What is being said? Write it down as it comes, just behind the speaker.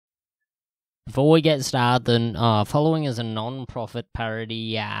Before we get started, following is a non-profit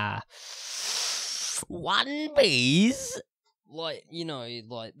parody, One Piece, like, you know,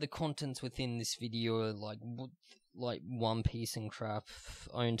 like, the contents within this video are, like One Piece and crap,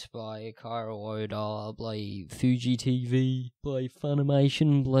 owned by Kairo Oda, bloody Fuji TV, bloody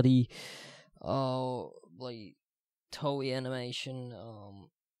Funimation, bloody Toei Animation,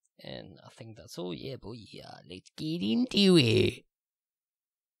 and I think that's all. Yeah, boy, let's get into it.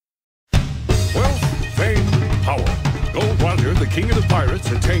 Wealth, fame, power. Gold Roger, the king of the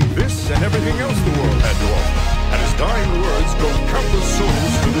pirates, attained this and everything else the world had to offer, and his dying words drove countless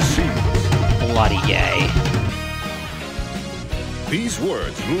souls to the seas. Bloody gay. These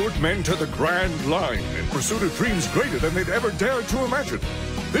words lured men to the grand line in pursuit of dreams greater than they'd ever dared to imagine.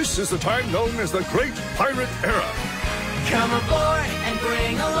 This is the time known as the Great Pirate Era. Come aboard and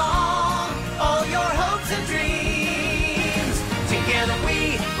bring along all your hopes and dreams. Together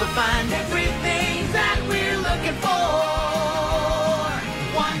we will find everything that we're looking for.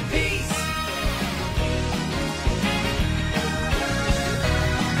 One Piece.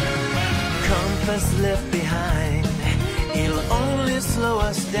 Compass left behind, it'll only slow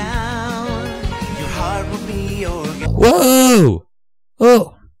us down. Your heart will be your... Whoa!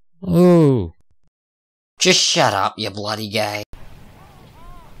 Oh. Just shut up, you bloody gay.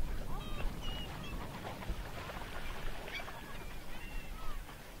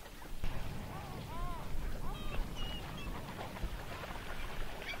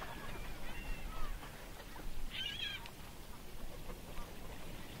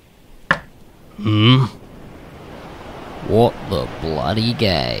 What the bloody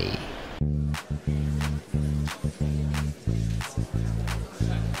gay?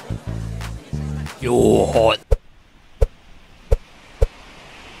 You're hot.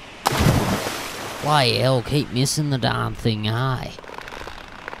 Why hell, keep missing the darn thing, eh?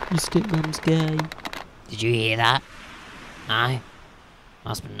 Your stepmom's gay. Did you hear that? No?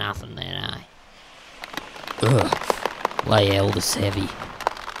 Must be nothing then, eh? Ugh. Bloody hell, this heavy.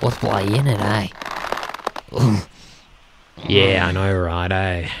 What's bloody in it, eh? Ugh. Yeah, I know, right,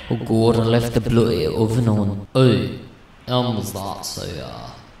 eh? Oh god, I left the bloody oven on. Oh, was that so,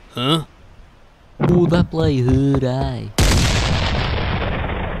 Huh? Oh, that bloody hurt, eh?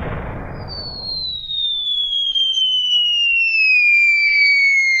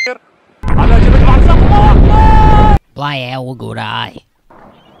 Bloody hell, we're good, eh?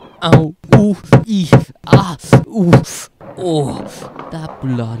 Oh, that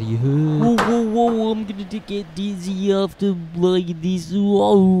bloody hurt. Whoa, I'm gonna get dizzy after bloody this.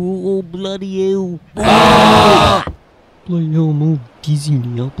 Oh, bloody hell. Bloody hell, I'm all dizzy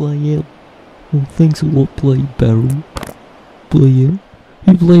now, bloody hell. Oh, thanks a lot, bloody barrel. Bloody hell.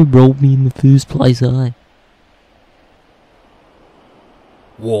 Who bloody rolled me in the first place, eh?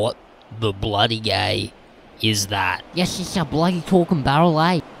 What the bloody gay is that? Yes, it's a bloody talking barrel,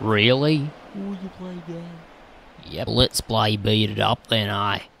 eh? Really? Oh, you bloody gay. Yep, let's bloody beat it up then,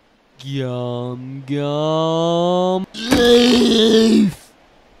 eh? Gum. Leaf!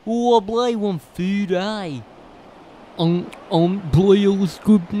 Oh, I bloody want food, eh? Bloody was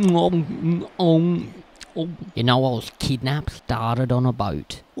good. You know, I was kidnapped, started on a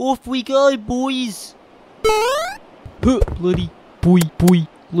boat. Off we go, boys! Bloody boy.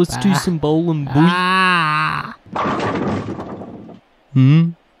 Let's do some bowling, boy.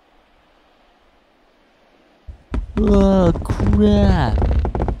 Oh, crap.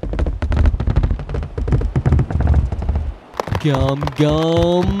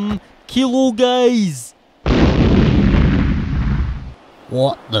 Gum. Kill all gays.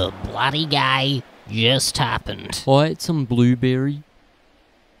 What the bloody gay just happened? I ate some blueberry.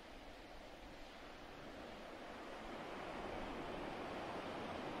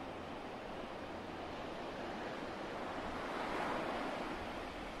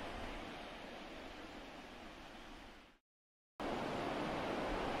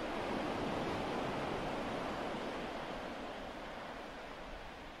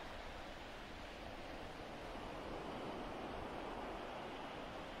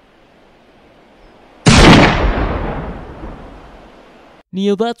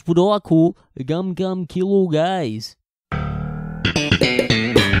 Now that's what I call a gum kill all gays.